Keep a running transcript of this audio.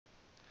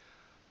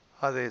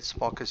Hi there, it's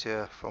Marcus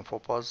here from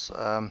 4POS.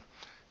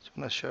 Just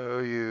going to show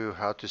you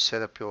how to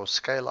set up your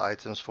scale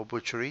items for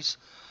butcheries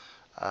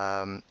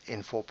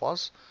in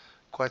 4POS.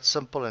 Quite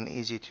simple and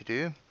easy to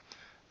do.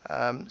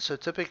 So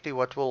typically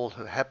what will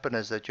happen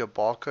is that your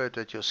barcode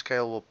that your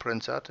scale will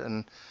print out,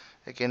 and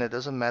again, it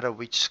doesn't matter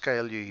which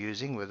scale you're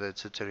using, whether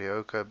it's a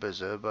Teraoka,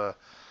 Bizerba,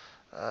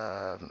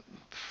 um,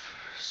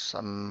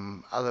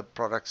 some other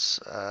products,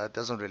 it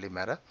doesn't really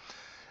matter.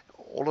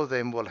 All of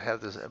them will have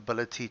this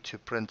ability to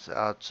print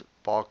out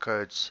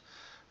barcodes,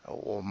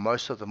 or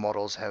most of the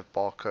models have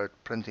barcode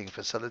printing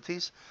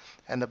facilities,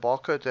 and the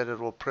barcode that it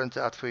will print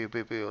out for you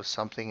will be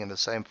something in the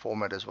same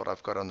format as what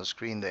I've got on the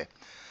screen there.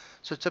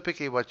 So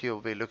typically what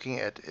you'll be looking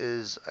at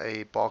is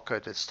a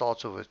barcode that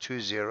starts with a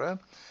 20,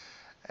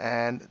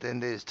 and then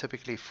there's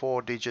typically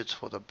 4 digits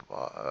for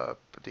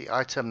the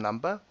item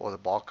number or the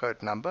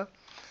barcode number,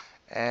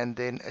 and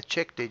then a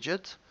check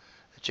digit.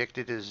 A check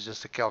digit is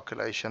just a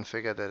calculation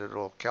figure that it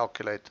will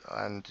calculate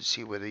and to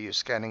see whether you're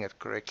scanning it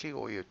correctly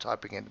or you're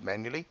typing it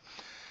manually,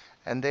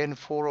 and then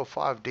 4 or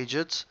 5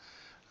 digits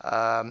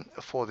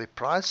for the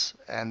price,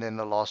 and then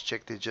the last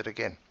check digit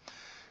again.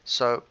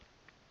 So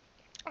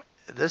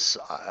this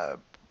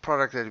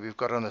product that we've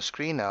got on the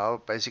screen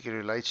now basically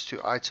relates to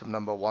item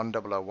number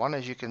 1001,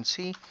 as you can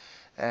see,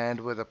 and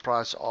with a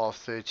price of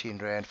 13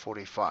 Rand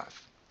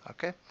 45.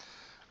 Okay,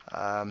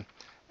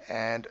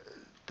 and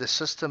the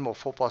system or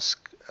 4POS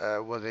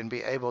will then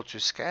be able to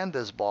scan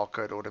this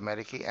barcode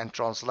automatically and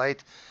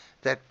translate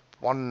that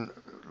one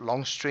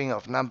long string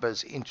of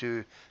numbers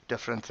into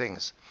different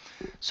things.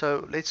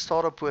 So let's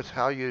start up with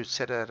how you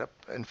set it up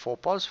in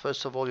 4POS.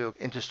 First of all, you'll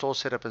into store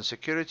setup and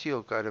security,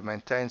 you'll go to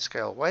maintain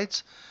scale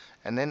weights,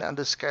 and then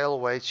under scale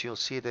weights you'll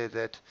see there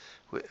that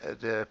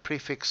the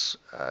prefix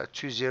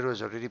 20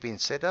 has already been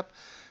set up,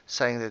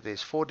 saying that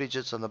there's 4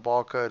 digits on the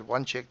barcode,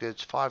 1 check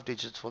digit, 5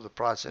 digits for the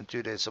price, and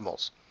 2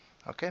 decimals.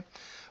 Okay.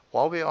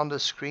 While we're on the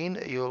screen,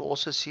 you'll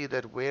also see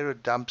that where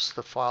it dumps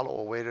the file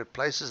or where it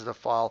places the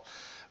file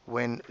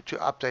when to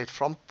update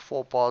from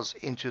 4POS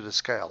into the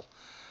scale.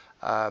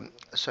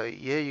 So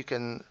here you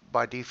can,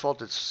 by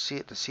default, it's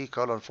the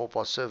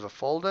C:4POS server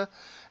folder,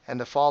 and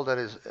the file that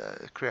is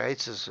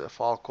creates is a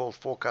file called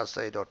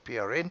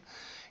forecast.prn.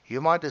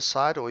 You might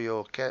decide, or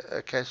your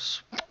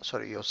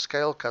your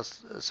scale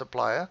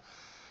supplier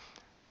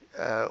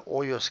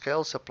or your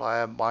scale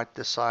supplier might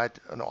decide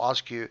and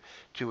ask you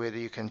to whether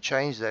you can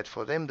change that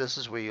for them. This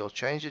is where you'll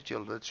change it.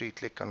 You'll literally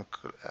click on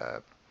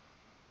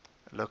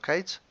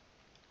locate,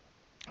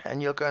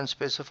 and you'll go and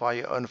specify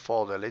your own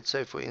folder. Let's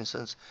say, for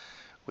instance,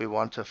 we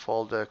want a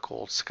folder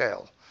called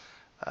scale.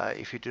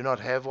 If you do not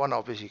have one,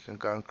 obviously you can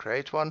go and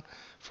create one.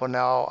 For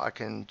now, I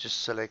can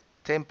just select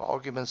temp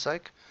argument's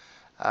sake,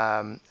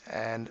 and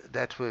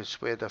that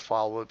was where the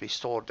file will be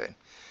stored then.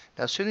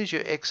 Now, as soon as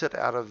you exit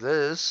out of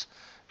this,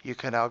 you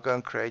can now go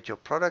and create your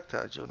product.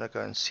 I just want to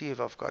go and see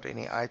if I've got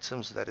any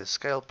items that is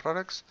scale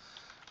products.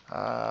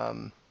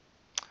 No,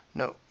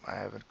 I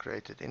haven't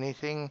created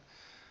anything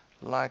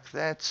like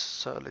that.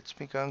 So let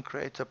me go and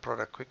create a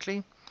product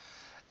quickly.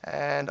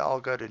 And I'll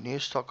go to new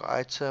stock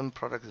item.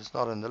 Product is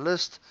not on the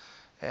list,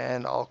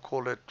 and I'll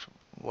call it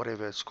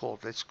whatever it's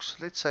called. Let's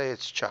say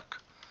it's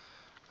Chuck.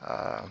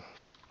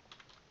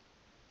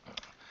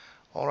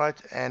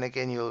 Alright, and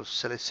again you'll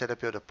set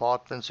up your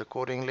departments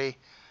accordingly.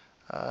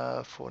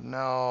 For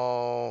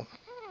now,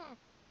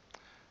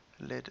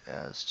 let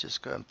us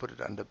just go and put it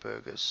under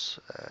burgers.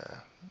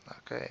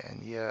 Okay,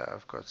 and here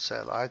I've got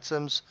sale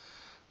items,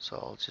 so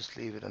I'll just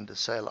leave it under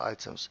sale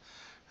items.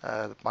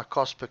 My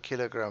cost per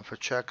kilogram for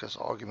Chuck is,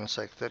 argument's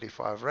sake,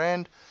 35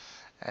 Rand,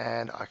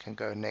 and I can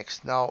go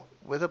next. Now,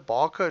 with a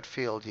barcode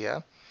field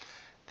here,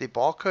 the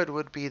barcode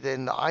would be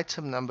then the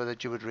item number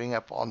that you would ring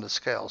up on the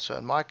scale. So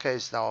in my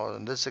case now,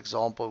 in this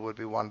example, would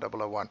be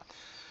 1001.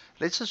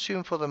 Let's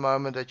assume for the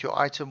moment that your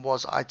item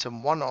was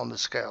item 1 on the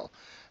scale.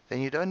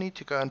 Then you don't need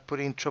to go and put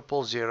in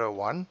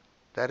 0001.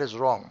 That is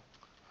wrong.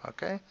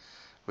 Okay?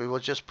 We will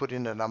just put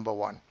in the number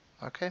 1.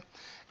 Okay?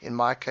 In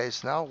my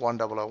case now,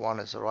 1001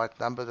 is the right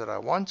number that I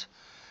want.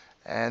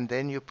 And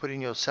then you put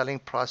in your selling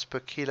price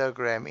per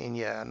kilogram in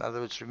here. In other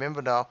words,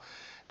 remember now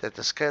that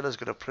the scale is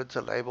going to print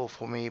a label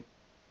for me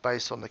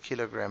based on the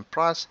kilogram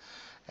price,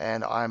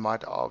 and I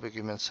might,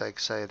 argument's sake,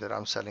 say that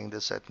I'm selling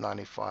this at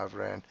 95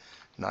 Rand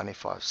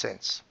 95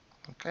 cents.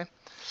 Okay,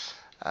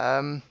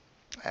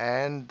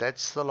 and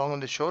that's the long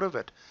and the short of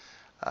it.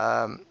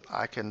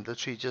 I can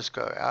literally just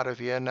go out of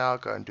here now,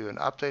 go and do an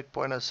update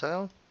point of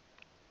sale.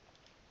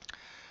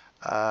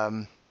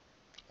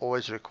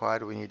 Always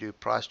required when you do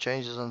price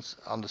changes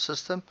on the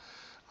system.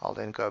 I'll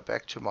then go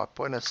back to my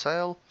point of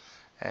sale,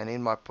 and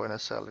in my point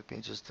of sale, let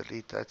me just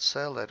delete that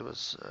sale. That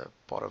was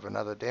part of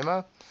another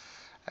demo,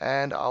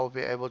 and I'll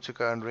be able to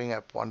go and ring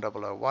up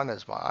 1001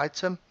 as my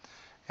item,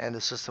 and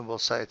the system will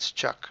say it's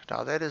Chuck.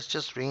 Now that is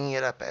just ringing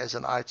it up as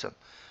an item.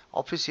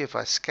 Obviously, if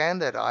I scan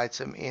that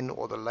item in,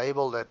 or the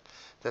label that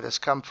has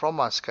come from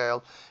my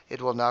scale,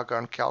 it will now go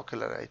and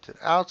calculate it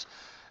out,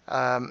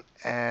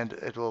 and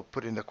it will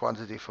put in the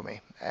quantity for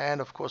me.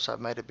 And of course, I've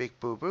made a big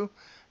boo-boo.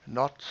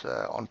 not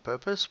on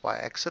purpose, by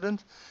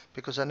accident,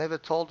 because I never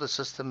told the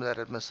system that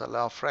it must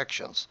allow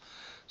fractions.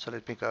 So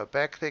let me go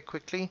back there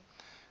quickly.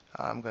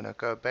 I'm going to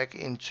go back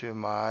into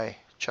my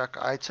chuck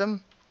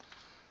item.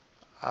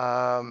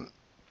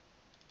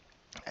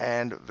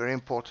 And very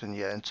important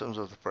here in terms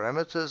of the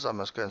parameters, I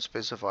must go and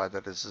specify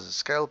that this is a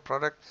scale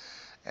product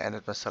and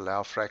it must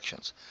allow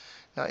fractions.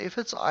 Now if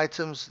it's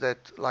items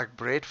that, like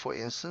bread for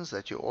instance,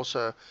 that you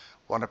also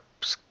want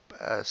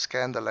to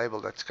scan the label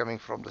that's coming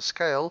from the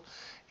scale,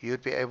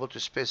 you'd be able to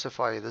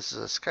specify this is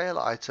a scale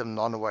item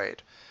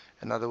non-weighed.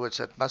 In other words,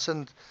 it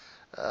mustn't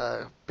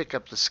pick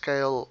up the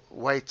scale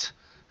weight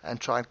and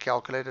try and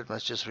calculate it,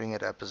 must just ring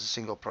it up as a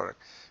single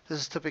product. This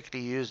is typically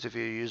used if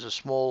you use a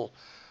small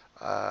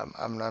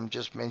I'm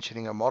just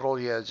mentioning a model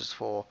here just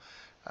for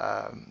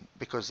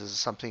because this is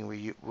something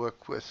we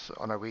work with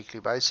on a weekly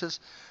basis.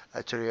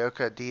 A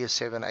Teraoka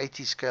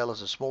DS780 scale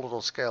is a small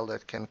little scale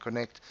that can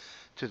connect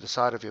to the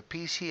side of your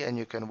PC, and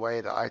you can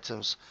weigh the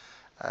items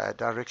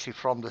directly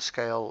from the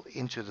scale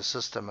into the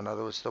system. In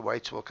other words, the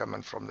weights will come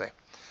in from there.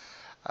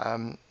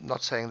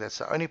 Not saying that's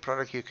the only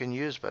product you can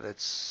use, but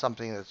it's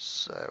something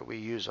that's we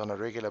use on a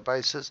regular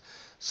basis.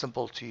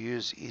 Simple to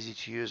use, easy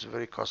to use,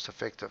 very cost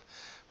effective.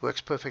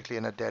 Works perfectly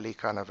in a deli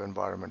kind of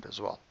environment as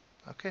well.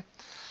 Okay,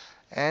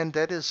 and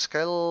that is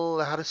scale,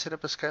 how to set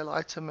up a scale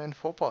item in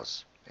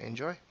 4POS.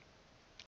 Enjoy.